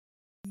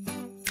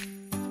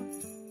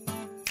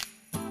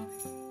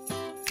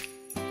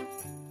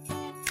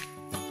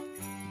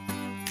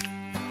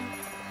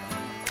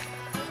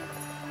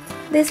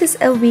This is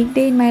a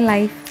weekday in my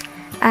life,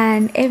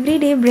 and every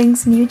day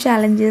brings new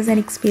challenges and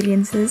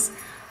experiences.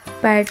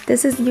 But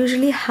this is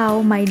usually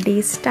how my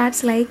day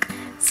starts like.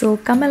 So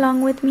come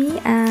along with me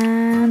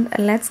and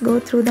let's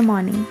go through the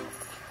morning.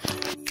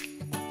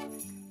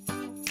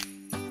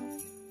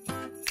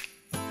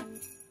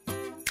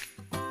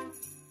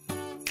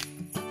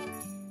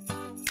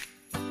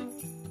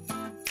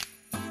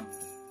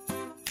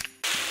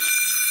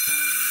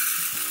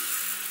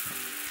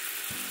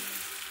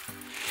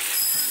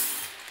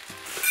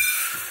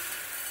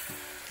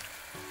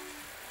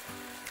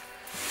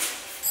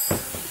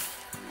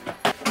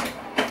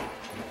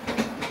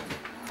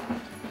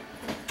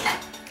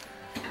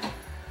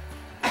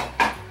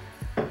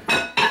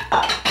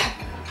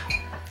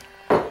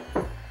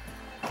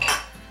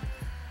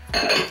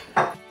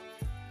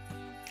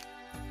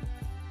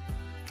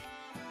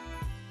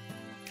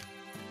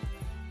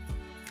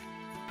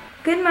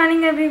 Good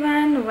morning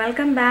everyone,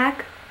 welcome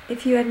back.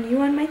 If you are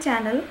new on my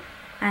channel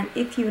and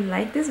if you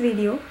like this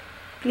video,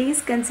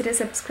 please consider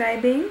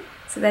subscribing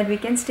so that we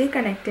can stay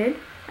connected,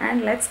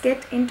 and let's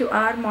get into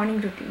our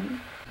morning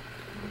routine.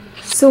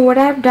 So what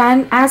I have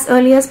done as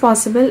early as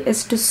possible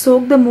is to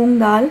soak the moong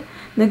dal,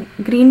 the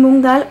green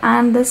moong dal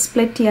and the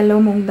split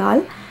yellow moong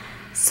dal,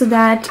 so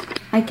that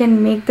I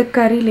can make the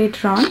curry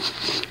later on.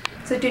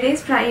 So today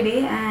is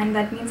Friday and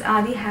that means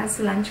Adi has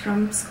lunch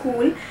from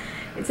school.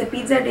 It's a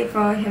pizza day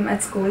for him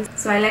at school,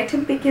 so I let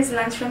him pick his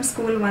lunch from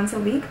school once a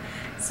week.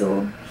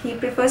 So he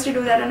prefers to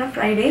do that on a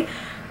Friday.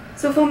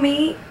 So for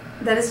me,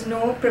 there is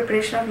no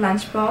preparation of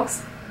lunch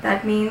box.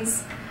 That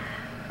means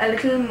a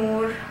little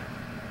more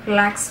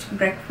relaxed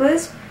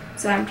breakfast.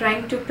 So I'm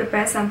trying to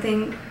prepare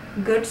something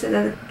good so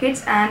that the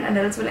kids and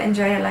adults will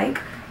enjoy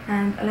alike.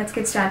 And let's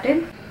get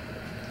started.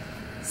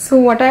 So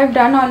what I've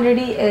done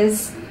already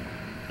is,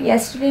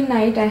 yesterday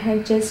night I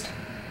had just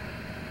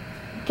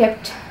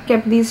kept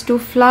these two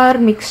flour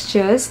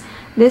mixtures.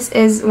 This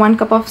is 1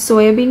 cup of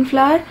soybean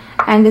flour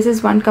and this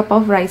is 1 cup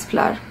of rice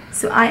flour.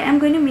 So I am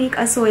going to make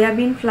a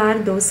soybean flour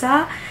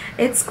dosa.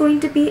 It's going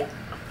to be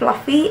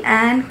fluffy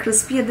and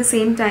crispy at the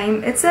same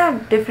time. It's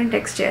a different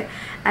texture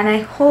and I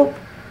hope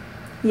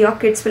your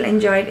kids will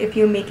enjoy it if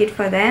you make it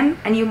for them,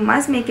 and you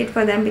must make it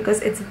for them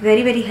because it's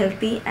very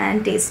healthy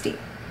and tasty.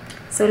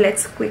 So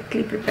let's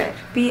quickly prepare.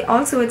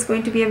 It's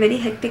going to be a very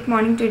hectic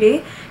morning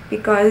today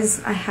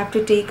because I have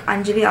to take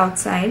Anjali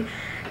outside.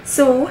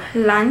 So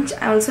lunch,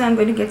 also I'm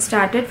going to get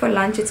started. For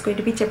lunch it's going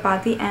to be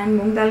chapati and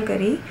moong dal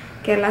curry,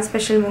 Kerala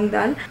special moong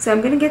dal. So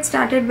I'm going to get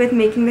started with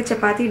making the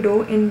chapati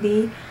dough in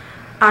the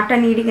atta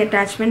kneading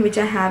attachment which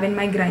I have in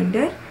my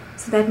grinder,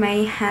 so that my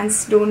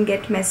hands don't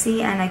get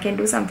messy and I can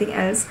do something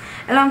else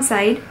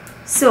alongside.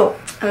 So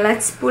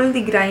let's pull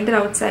the grinder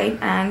outside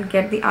and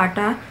get the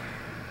atta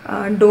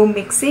dough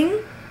mixing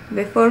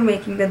before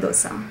making the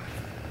dosa.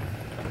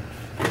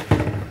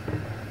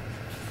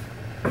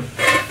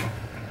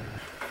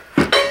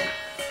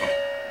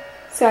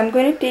 So I'm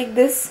going to take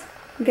this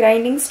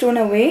grinding stone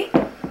away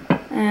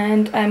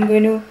and I'm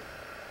going to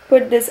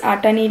put this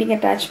atta kneading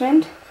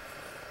attachment.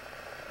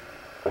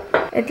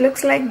 It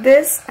looks like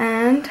this,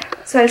 and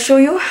so I'll show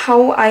you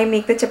how I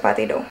make the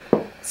chapati dough.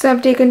 So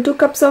I've taken 2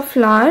 cups of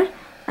flour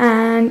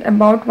and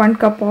about 1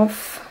 cup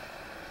of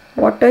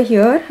water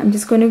here. I'm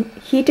just going to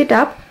heat it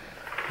up.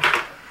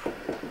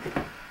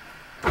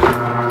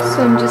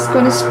 So I'm just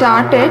going to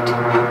start it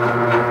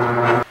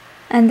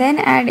and then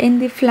add in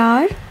the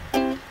flour,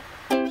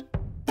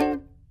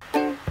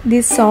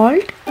 the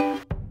salt,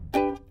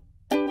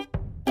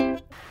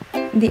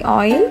 the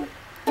oil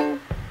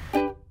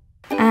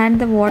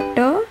and the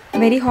water,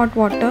 very hot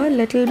water,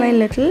 little by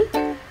little,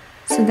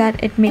 so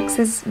that it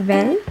mixes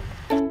well.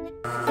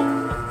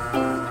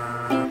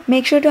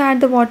 Make sure to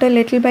add the water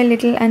little by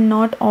little and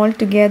not all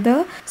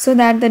together, so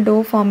that the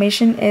dough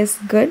formation is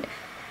good.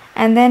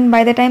 And then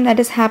by the time that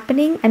is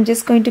happening, I'm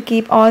just going to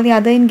keep all the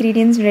other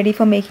ingredients ready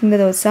for making the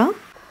dosa.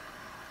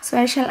 So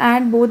I shall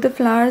add both the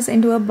flours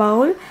into a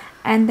bowl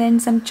and then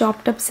some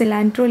chopped up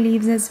cilantro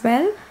leaves as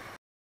well.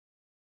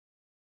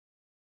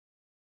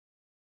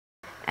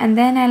 And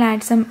then I'll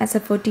add some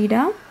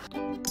asafoetida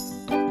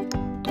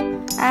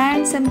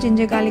and some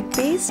ginger garlic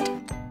paste.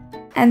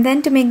 And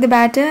then to make the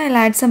batter, I'll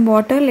add some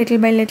water little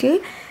by little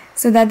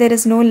so that there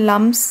is no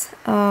lumps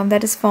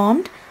that is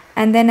formed.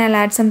 And then I'll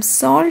add some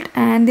salt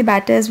and the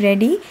batter is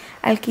ready.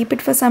 I'll keep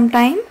it for some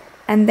time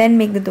and then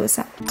make the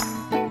dosa.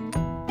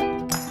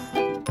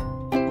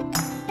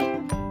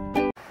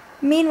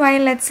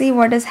 Meanwhile, let's see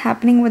what is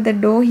happening with the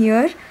dough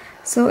here.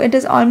 So it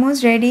is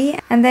almost ready,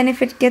 and then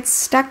if it gets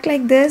stuck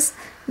like this,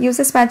 use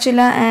a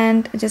spatula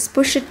and just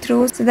push it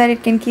through so that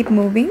it can keep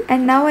moving.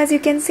 And now as you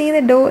can see,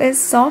 the dough is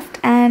soft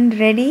and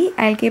ready.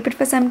 I'll keep it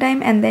for some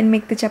time and then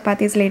make the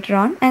chapatis later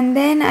on. And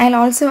then I'll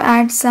also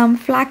add some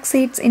flax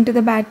seeds into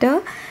the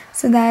batter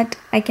so that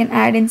I can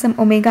add in some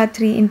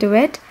omega-3 into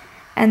it.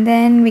 And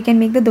then we can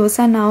make the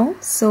dosa now.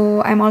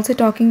 So I'm also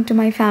talking to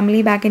my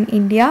family back in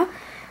India.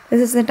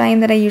 This is the time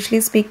that I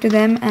usually speak to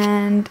them,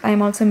 and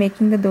I'm also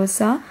making the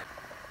dosa.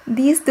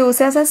 These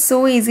dosas are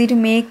so easy to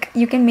make.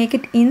 You can make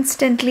it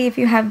instantly if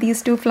you have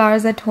these two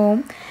flours at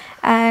home.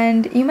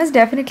 and you must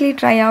definitely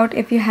try out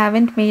if you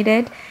haven't made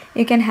it.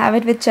 You can have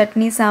it with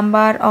chutney,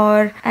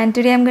 sambar, and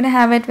today I'm gonna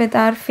have it with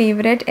our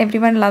favorite.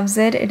 Everyone loves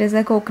it. It is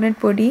a coconut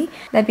pudi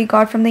that we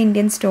got from the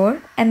Indian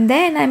store. And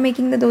then I'm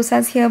making the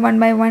dosas here one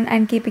by one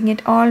and keeping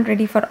it all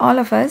ready for all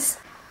of us.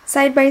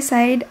 Side by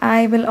side,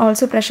 I will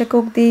also pressure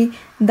cook the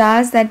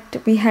dals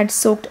that we had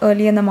soaked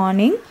early in the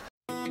morning.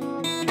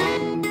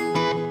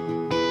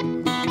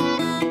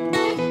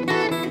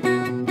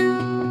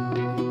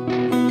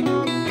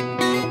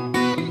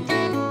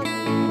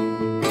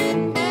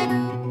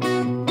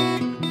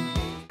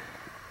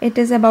 It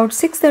is about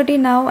 6:30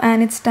 now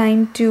and it's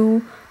time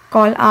to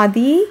call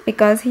Adi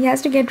because he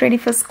has to get ready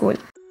for school.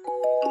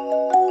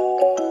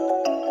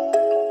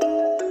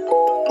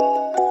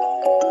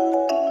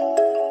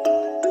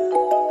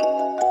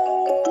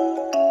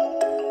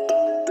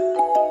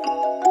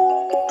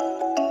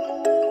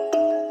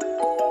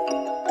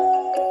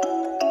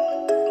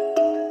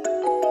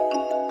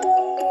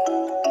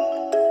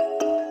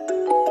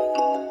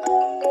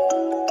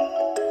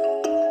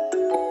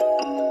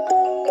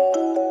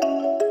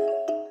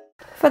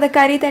 For the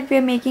curry that we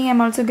are making, I'm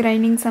also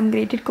grinding some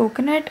grated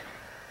coconut,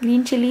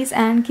 green chilies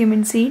and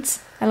cumin seeds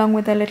along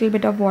with a little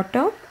bit of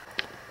water.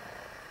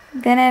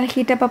 Then I'll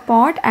heat up a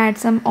pot, add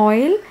some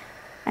oil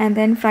and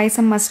then fry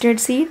some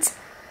mustard seeds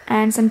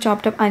and some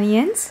chopped up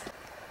onions.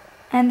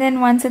 And then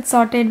once it's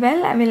sauteed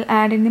well, I will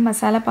add in the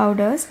masala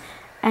powders.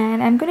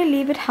 And I'm going to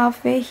leave it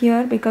halfway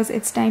here because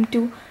it's time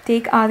to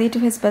take Adi to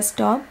his bus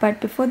stop. But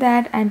before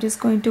that, I'm just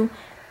going to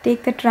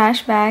take the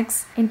trash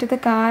bags into the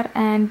car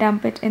and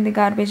dump it in the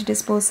garbage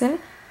disposal.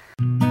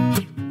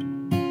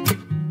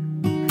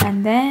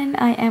 And then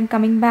I am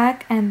coming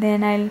back and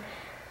then I'll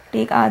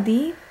take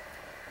Adi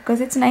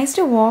because it's nice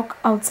to walk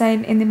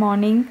outside in the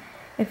morning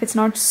if it's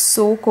not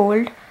so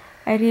cold.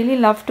 I really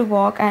love to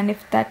walk, and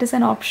if that is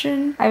an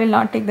option, I will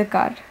not take the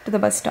car to the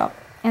bus stop.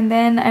 And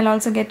then I'll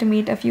also get to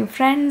meet a few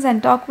friends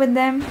and talk with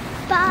them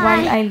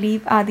while I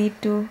leave Adi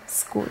to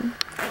school.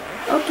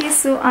 Okay,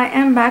 so I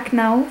am back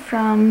now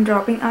from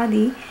dropping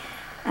Adi,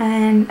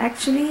 and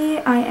actually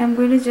I am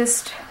going to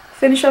just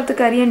finish off the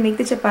curry and make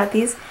the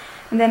chapatis,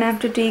 and then I have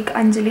to take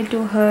Anjali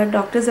to her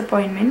doctor's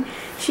appointment.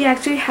 She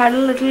actually had a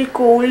little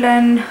cold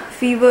and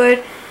fever,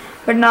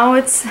 but now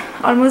it's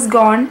almost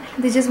gone.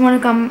 They just want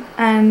to come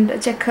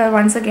and check her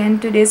once again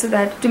today so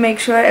that to make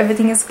sure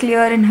everything is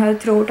clear in her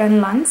throat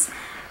and lungs.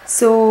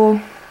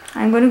 So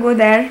I'm going to go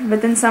there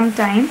within some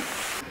time.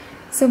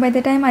 So by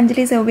the time Anjali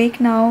is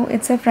awake now,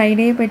 it's a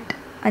Friday, but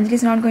Anjali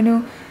is not going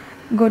to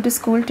go to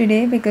school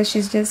today because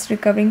she's just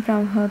recovering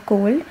from her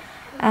cold,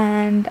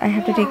 and I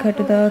have to take her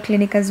to the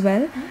clinic as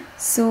well.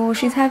 So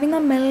she's having a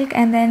milk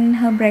and then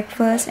her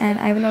breakfast, and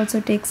I will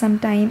also take some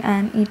time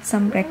and eat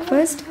some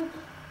breakfast.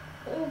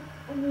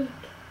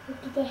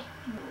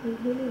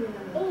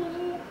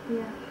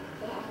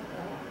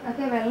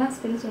 Okay, well, let's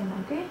finish it,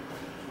 okay?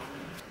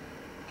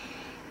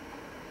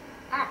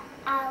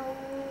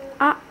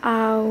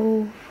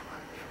 Uh-oh.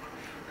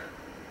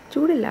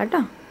 Chudilla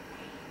ta.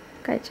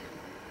 Kacha.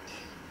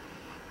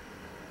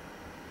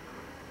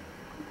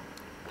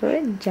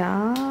 Good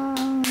job.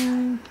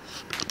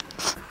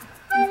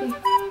 Okay.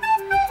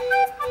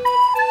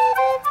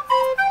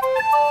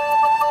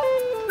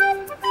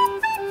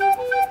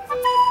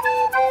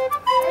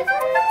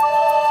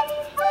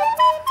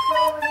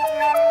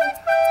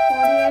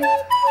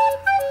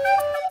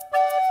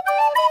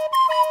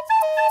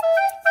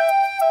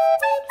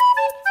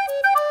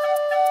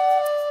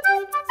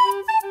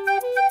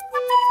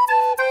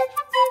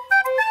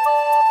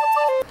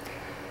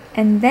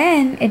 And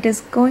then it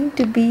is going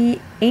to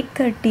be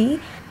 8:30,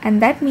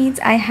 and that means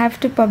I have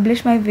to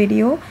publish my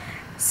video.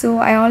 So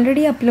I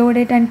already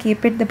uploaded it and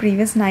keep it the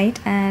previous night,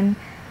 and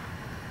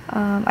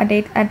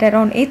at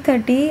around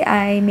 8:30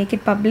 I make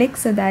it public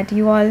so that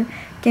you all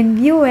can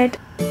view it.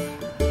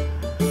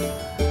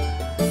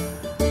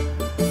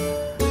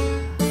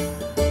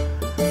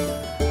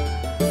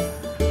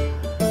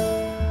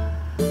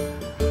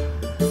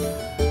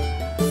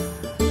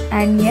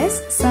 And yes,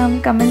 some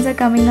comments are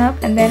coming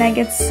up, and then I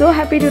get so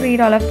happy to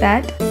read all of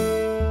that.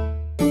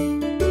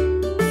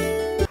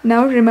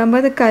 Now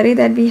remember the curry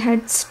that we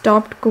had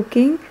stopped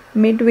cooking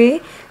midway,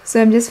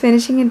 so I'm just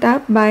finishing it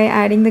up by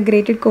adding the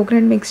grated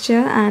coconut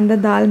mixture and the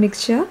dal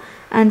mixture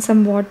and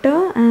some water,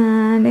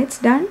 and it's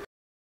done.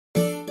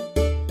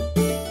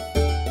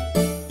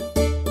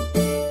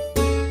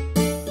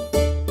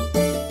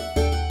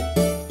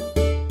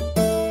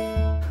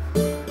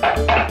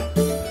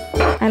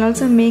 I'll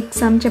also make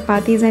some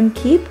chapatis and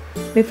keep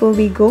before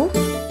we go.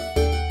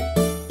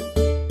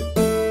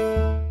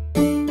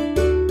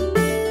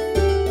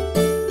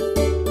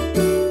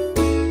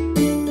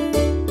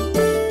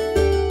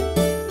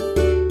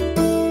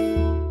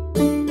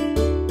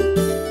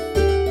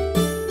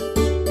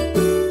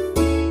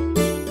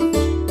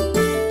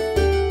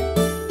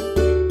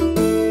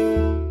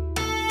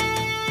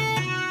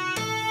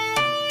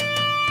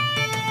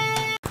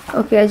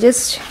 Okay, I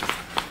just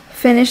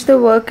finished the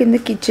work in the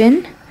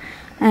kitchen.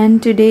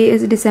 And today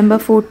is December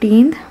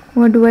 14th.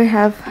 What do I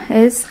have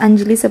is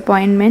Anjali's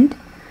appointment.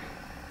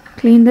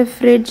 clean the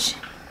fridge,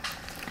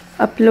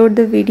 upload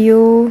the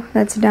video.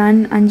 That's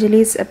done.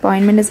 Anjali's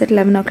appointment is at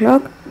 11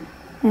 o'clock,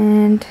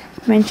 and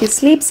when she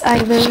sleeps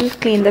I will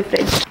clean the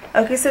fridge.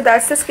 Okay, so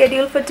that's the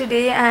schedule for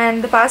today.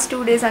 And the past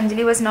 2 days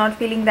Anjali was not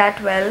feeling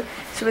that well.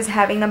 She was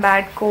having a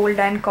bad cold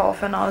and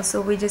cough, and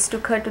also we just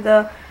took her to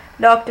the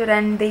doctor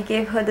and they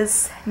gave her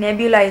this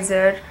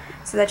nebulizer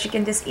so that she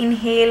can just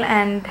inhale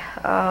and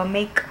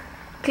make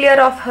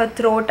clear off her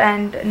throat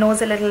and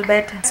nose a little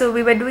bit. So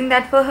we were doing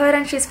that for her,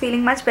 and she's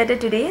feeling much better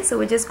today. So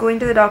we're just going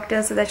to the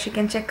doctor so that she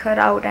can check her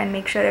out and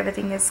make sure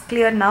everything is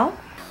clear now.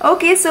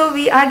 Okay, so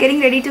we are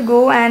getting ready to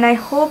go, and I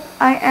hope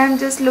I am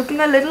just looking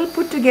a little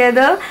put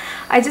together.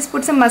 I just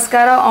put some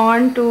mascara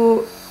on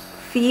to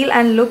feel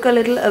and look a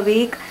little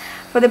awake.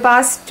 For the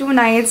past 2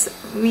 nights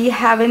we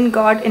haven't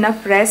got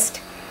enough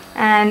rest,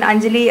 and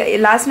Anjali,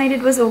 last night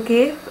it was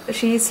okay,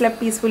 she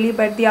slept peacefully,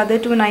 but the other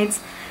 2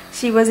 nights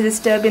she was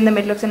disturbed in the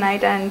middle of the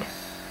night and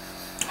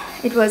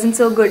it wasn't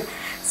so good.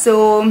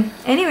 So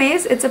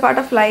anyways, it's a part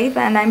of life,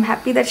 and I'm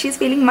happy that she's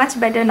feeling much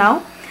better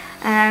now.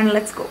 And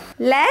let's go.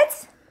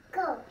 Let's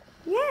go.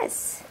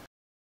 Yes.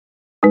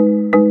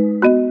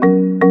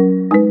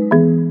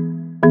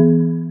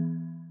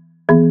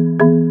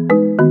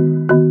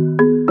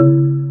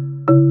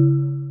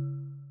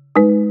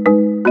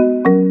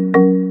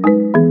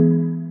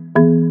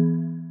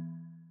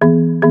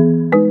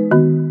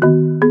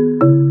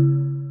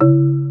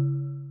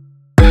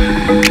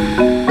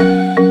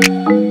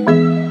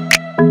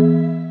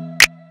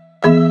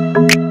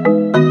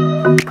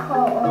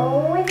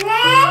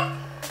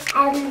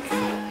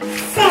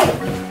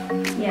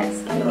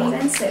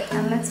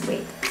 And let's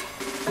wait.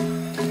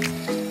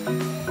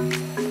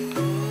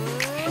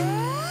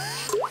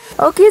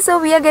 Okay, so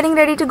we are getting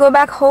ready to go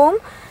back home,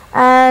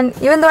 and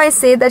even though I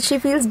say that she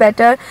feels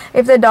better,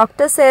 if the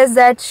doctor says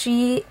that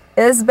she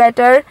is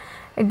better,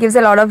 it gives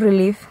a lot of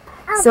relief.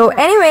 So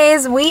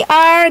anyways, we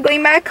are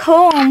going back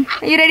home.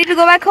 Are you ready to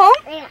go back home?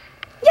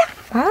 Yeah.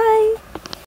 Bye.